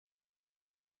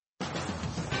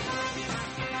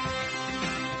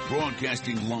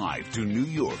Broadcasting live to New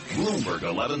York, Bloomberg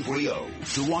 1130.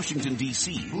 To Washington,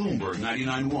 D.C., Bloomberg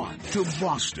 99.1. To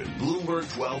Boston,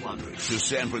 Bloomberg 1200. To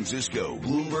San Francisco,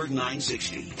 Bloomberg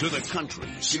 960. To the country,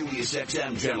 Sirius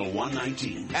XM Channel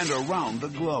 119. And around the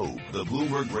globe, the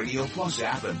Bloomberg Radio Plus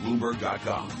app at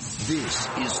Bloomberg.com. This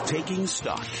is Taking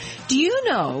Stock. Do you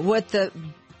know what the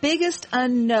biggest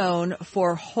unknown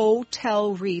for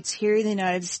hotel REITs here in the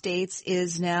United States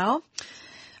is now?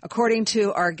 According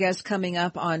to our guest coming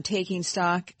up on Taking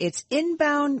Stock, it's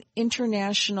inbound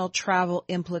international travel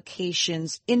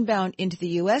implications inbound into the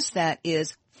U.S. that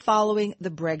is following the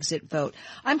Brexit vote.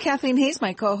 I'm Kathleen Hayes,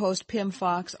 my co-host Pimm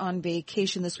Fox on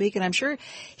vacation this week, and I'm sure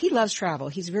he loves travel.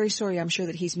 He's very sorry, I'm sure,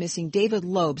 that he's missing David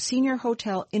Loeb, Senior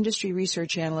Hotel Industry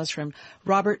Research Analyst from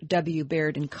Robert W.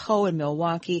 Baird & Co. in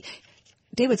Milwaukee.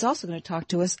 David's also going to talk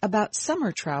to us about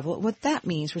summer travel, what that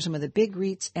means for some of the big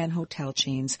REITs and hotel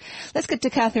chains. Let's get to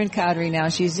Catherine Cowdery now.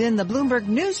 She's in the Bloomberg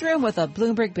newsroom with a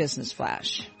Bloomberg Business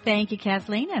Flash. Thank you,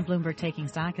 Kathleen. And Bloomberg Taking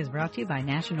Stock is brought to you by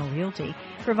National Realty,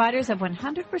 providers of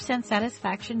 100%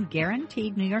 satisfaction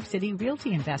guaranteed New York City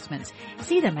realty investments.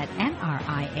 See them at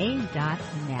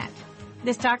nria.net.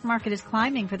 The stock market is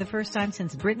climbing for the first time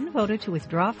since Britain voted to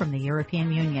withdraw from the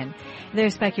European Union.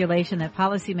 There's speculation that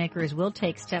policymakers will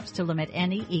take steps to limit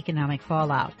any economic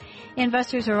fallout.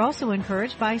 Investors are also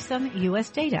encouraged by some U.S.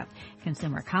 data.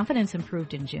 Consumer confidence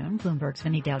improved in June. Bloomberg's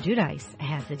Vinny Del Giudice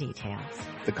has the details.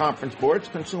 The Conference Board's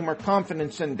Consumer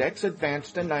Confidence Index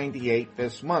advanced to 98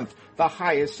 this month, the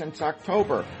highest since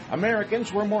October.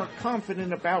 Americans were more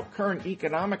confident about current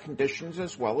economic conditions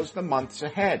as well as the months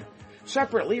ahead.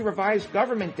 Separately, revised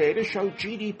government data showed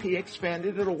GDP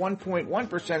expanded at a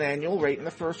 1.1% annual rate in the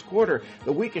first quarter,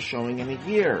 the weakest showing in a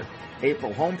year.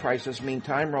 April home prices,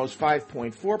 meantime, rose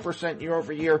 5.4%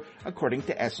 year-over-year, according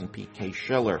to S&P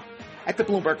Case-Shiller. At the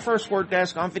Bloomberg First Word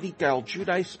Desk, I'm Vinny Del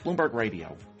Giudice, Bloomberg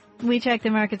Radio. We check the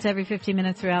markets every 50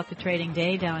 minutes throughout the trading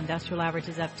day. Dow Industrial Average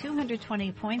is up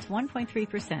 220 points,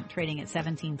 1.3%, trading at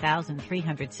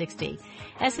 17,360.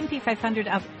 S&P 500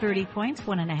 up 30 points,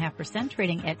 1.5%,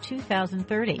 trading at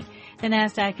 2,030. The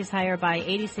Nasdaq is higher by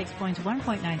 86 points,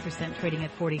 1.9%, trading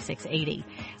at 46.80.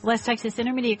 West Texas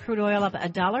Intermediate crude oil up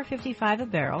 $1.55 a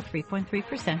barrel,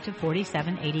 3.3% to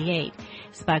 47.88.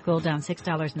 Spot gold down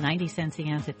 $6.90 a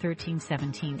ounce at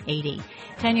 13.1780.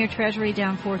 10-year Treasury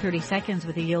down 4/32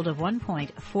 with a yield of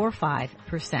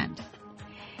 1.45%.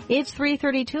 It's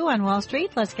 3:32 on Wall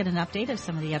Street. Let's get an update of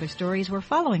some of the other stories we're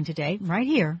following today right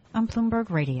here on Bloomberg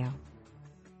Radio.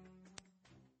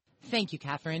 Thank you,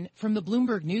 Catherine. From the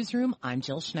Bloomberg Newsroom, I'm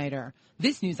Jill Schneider.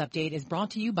 This news update is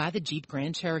brought to you by the Jeep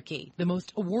Grand Cherokee, the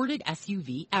most awarded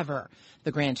SUV ever.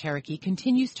 The Grand Cherokee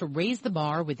continues to raise the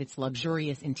bar with its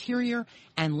luxurious interior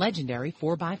and legendary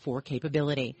 4x4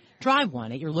 capability. Drive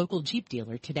one at your local Jeep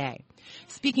dealer today.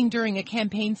 Speaking during a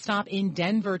campaign stop in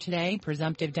Denver today,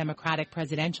 presumptive Democratic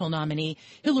presidential nominee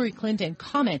Hillary Clinton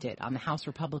commented on the House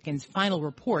Republicans' final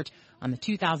report on the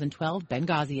 2012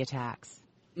 Benghazi attacks.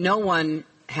 No one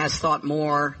has thought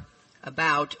more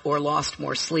about or lost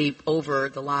more sleep over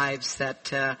the lives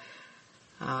that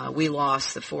we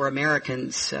lost, the 4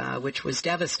 Americans, which was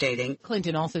devastating.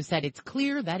 Clinton also said it's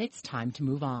clear that it's time to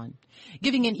move on.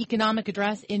 Giving an economic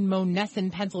address in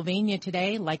Monessen, Pennsylvania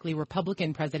today, likely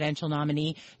Republican presidential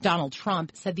nominee Donald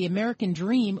Trump said the American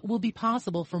dream will be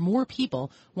possible for more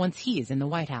people once he is in the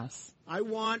White House. I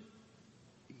want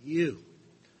you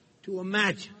to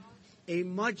imagine a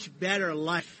much better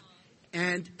life,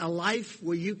 and a life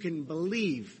where you can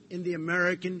believe in the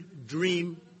American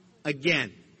dream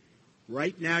again.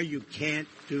 Right now, you can't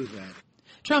do that.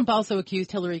 Trump also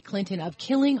accused Hillary Clinton of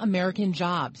killing American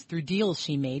jobs through deals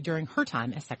she made during her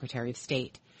time as Secretary of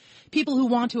State. People who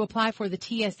want to apply for the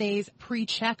TSA's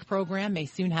pre-check program may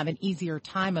soon have an easier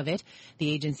time of it. The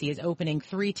agency is opening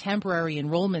 3 temporary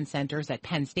enrollment centers at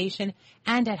Penn Station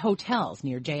and at hotels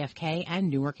near JFK and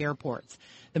Newark airports.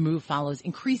 The move follows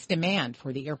increased demand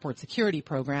for the airport security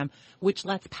program, which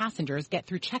lets passengers get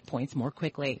through checkpoints more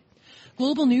quickly.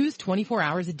 Global news 24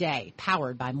 hours a day,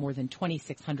 powered by more than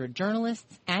 2,600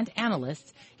 journalists and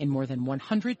analysts in more than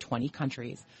 120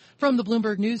 countries. From the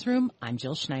Bloomberg Newsroom, I'm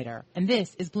Jill Schneider, and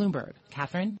this is Bloomberg.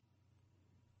 Catherine?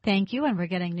 Thank you, and we're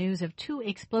getting news of 2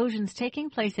 explosions taking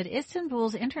place at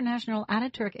Istanbul's International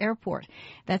Ataturk Airport.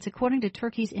 That's according to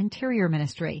Turkey's Interior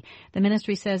Ministry. The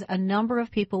ministry says a number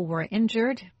of people were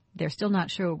injured. They're still not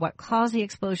sure what caused the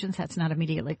explosions. That's not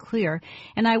immediately clear.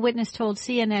 An eyewitness told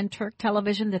CNN Turk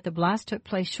television that the blast took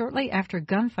place shortly after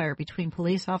gunfire between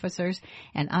police officers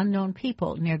and unknown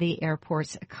people near the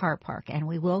airport's car park. And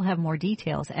we will have more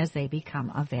details as they become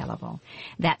available.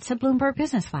 That's a Bloomberg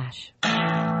Business Flash.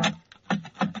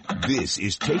 This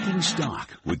is Taking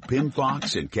Stock with Pimm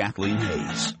Fox and Kathleen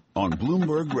Hayes on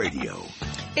Bloomberg Radio.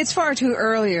 It's far too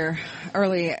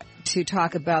early to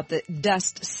talk about the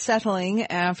dust settling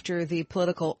after the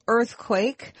political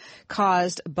earthquake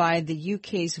caused by the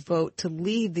UK's vote to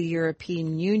leave the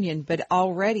European Union, but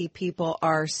already people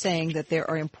are saying that there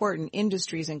are important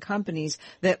industries and companies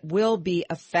that will be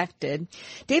affected.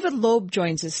 David Loeb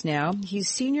joins us now. He's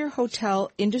Senior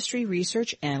Hotel Industry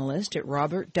Research Analyst at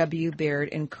Robert W.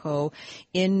 Baird & Co.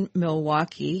 in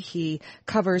Milwaukee. He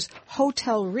covers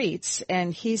hotel REITs,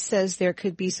 and he says there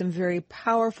could be some very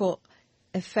powerful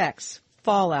effects,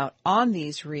 fallout on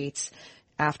these REITs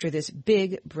after this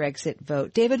big Brexit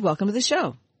vote. David, welcome to the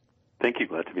show. Thank you.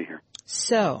 Glad to be here.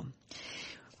 So,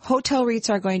 hotel REITs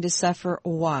are going to suffer.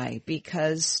 Why?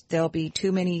 Because there'll be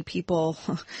too many people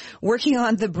working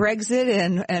on the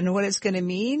Brexit and what it's going to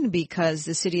mean, because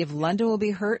the city of London will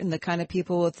be hurt and the kind of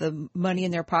people with the money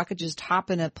in their pocket just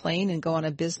hop in a plane and go on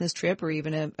a business trip or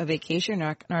even a vacation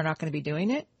are not going to be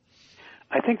doing it?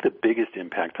 I think the biggest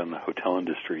impact on the hotel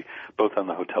industry, both on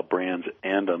the hotel brands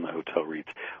and on the hotel REITs,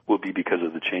 will be because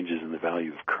of the changes in the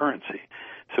value of currency.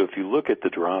 So if you look at the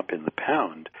drop in the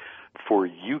pound, for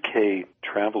UK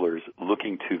travelers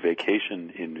looking to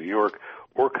vacation in New York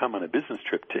or come on a business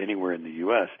trip to anywhere in the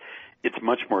U.S., it's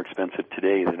much more expensive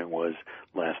today than it was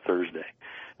last Thursday.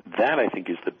 That, I think,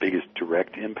 is the biggest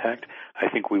direct impact. I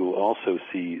think we will also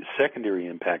see secondary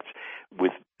impacts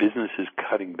with businesses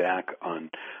cutting back on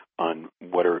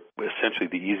what are essentially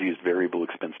the easiest variable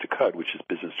expense to cut, which is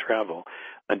business travel,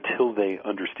 until they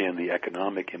understand the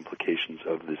economic implications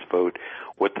of this vote,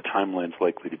 what the timeline's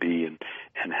likely to be,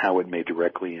 and how it may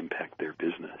directly impact their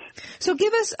business. So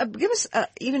give us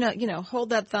even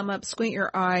hold that thumb up, squint your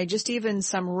eye, just even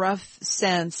some rough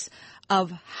sense of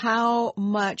how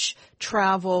much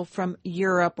travel from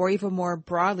Europe or even more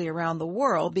broadly around the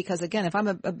world, because again, if I'm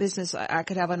a business, I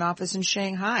could have an office in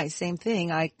Shanghai, same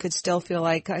thing. I could still feel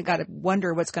like I got to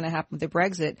wonder what's going to happen with the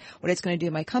Brexit, what it's going to do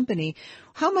to my company.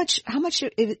 How much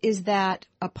is that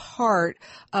a part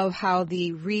of how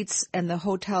the REITs and the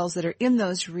hotels that are in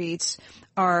those REITs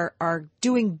are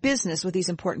doing business with these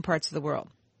important parts of the world?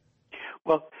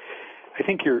 Well, I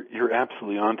think you're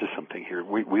absolutely onto something here.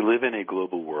 We live in a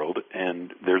global world,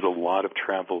 and there's a lot of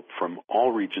travel from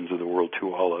all regions of the world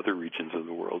to all other regions of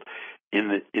the world.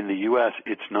 In the U.S.,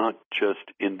 it's not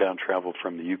just inbound travel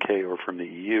from the U.K. or from the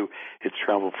EU. It's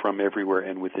travel from everywhere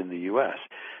and within the U.S.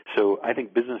 So I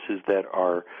think businesses that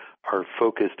are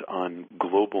focused on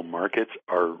global markets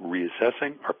are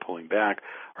reassessing, are pulling back,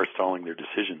 are stalling their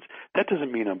decisions. That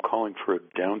doesn't mean I'm calling for a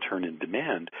downturn in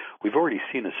demand. We've already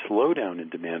seen a slowdown in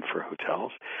demand for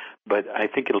hotels, but I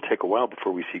think it'll take a while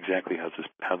before we see exactly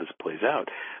how this plays out.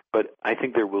 But I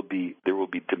think there will be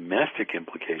domestic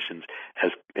implications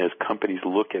as companies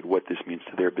look at what this means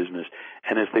to their business,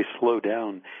 and as they slow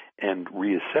down and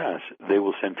reassess, they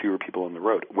will send fewer people on the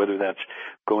road, whether that's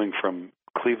going from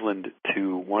Cleveland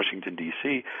to Washington,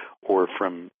 D.C., or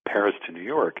from Paris to New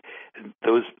York.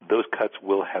 Those cuts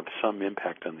will have some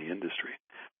impact on the industry.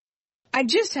 I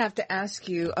just have to ask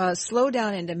you,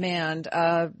 slowdown in demand,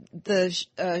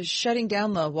 the shutting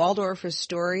down the Waldorf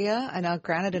Astoria, and now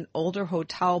granted an older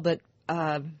hotel, but,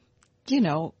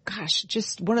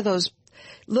 just one of those,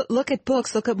 look at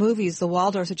books, look at movies. The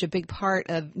Waldorf is such a big part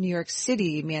of New York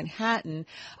City, Manhattan,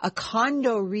 a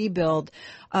condo rebuild.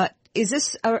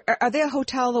 Are they a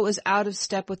hotel that was out of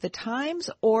step with the times,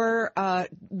 or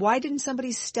why didn't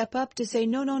somebody step up to say,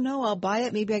 no, I'll buy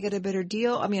it, maybe I get a better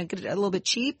deal, I get it a little bit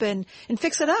cheap and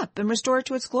fix it up and restore it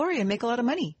to its glory and make a lot of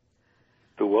money?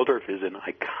 The Waldorf is an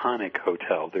iconic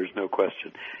hotel, there's no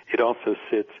question. It also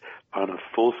sits on a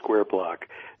full square block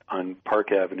on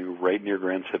Park Avenue, right near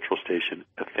Grand Central Station,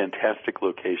 a fantastic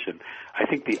location. I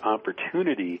think the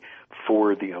opportunity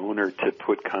for the owner to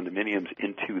put condominiums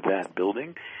into that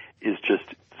building is just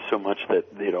so much that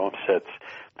it offsets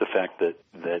the fact that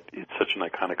it's such an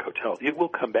iconic hotel. It will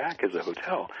come back as a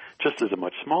hotel, just as a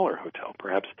much smaller hotel,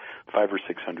 perhaps 500 or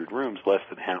 600 rooms, less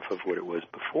than half of what it was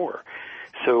before.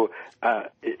 So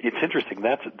it's interesting.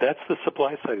 That's the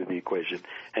supply side of the equation.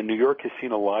 And New York has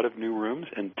seen a lot of new rooms,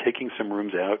 and taking some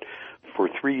rooms out for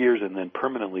 3 years and then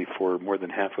permanently for more than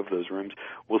half of those rooms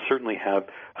will certainly have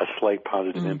a slight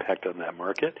positive impact on that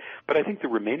market. But I think the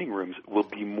remaining rooms will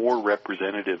be more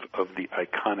representative of the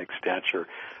iconic stature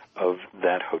of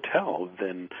that hotel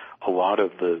than a lot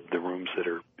of the rooms that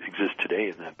exist today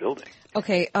in that building.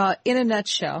 Okay, in a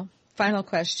nutshell, final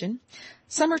question.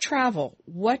 Summer travel,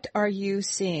 what are you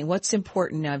seeing? What's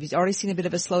important now? You've already seen a bit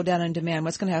of a slowdown in demand.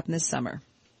 What's going to happen this summer?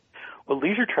 Well,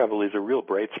 leisure travel is a real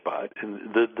bright spot,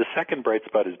 and the second bright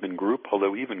spot has been group,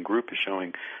 although even group is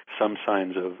showing some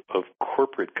signs of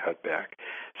corporate cutback.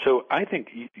 So I think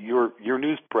your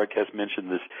news broadcast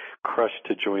mentioned this crush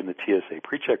to join the TSA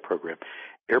PreCheck program.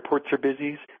 Airports are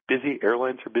busy,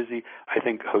 airlines are busy. I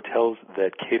think hotels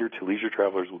that cater to leisure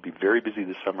travelers will be very busy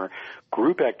this summer.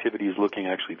 Group activity is looking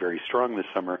actually very strong this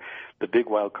summer. The big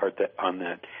wild card on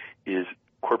that is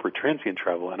corporate transient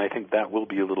travel, and I think that will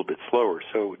be a little bit slower.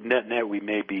 So net, we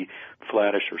may be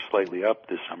flattish or slightly up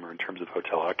this summer in terms of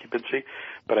hotel occupancy,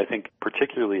 but I think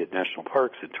particularly at national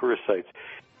parks and tourist sites.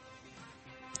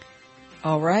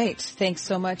 All right. Thanks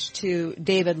so much to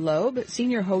David Loeb,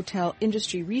 Senior Hotel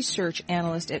Industry Research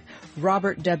Analyst at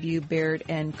Robert W. Baird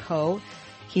 & Co.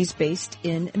 He's based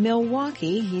in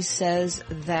Milwaukee. He says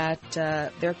that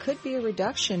there could be a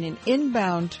reduction in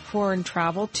inbound foreign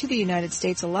travel to the United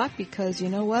States a lot because, you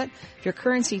know what? If your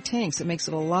currency tanks, it makes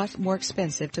it a lot more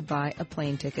expensive to buy a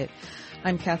plane ticket.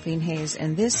 I'm Kathleen Hayes,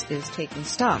 and this is Taking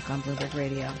Stock on Bloomberg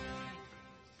Radio.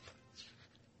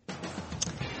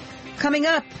 Coming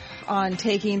up on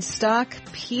Taking Stock,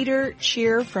 Peter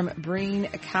Cheer from Breen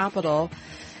Capital.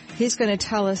 He's going to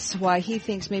tell us why he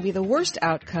thinks maybe the worst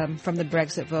outcome from the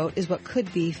Brexit vote is what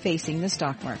could be facing the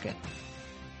stock market.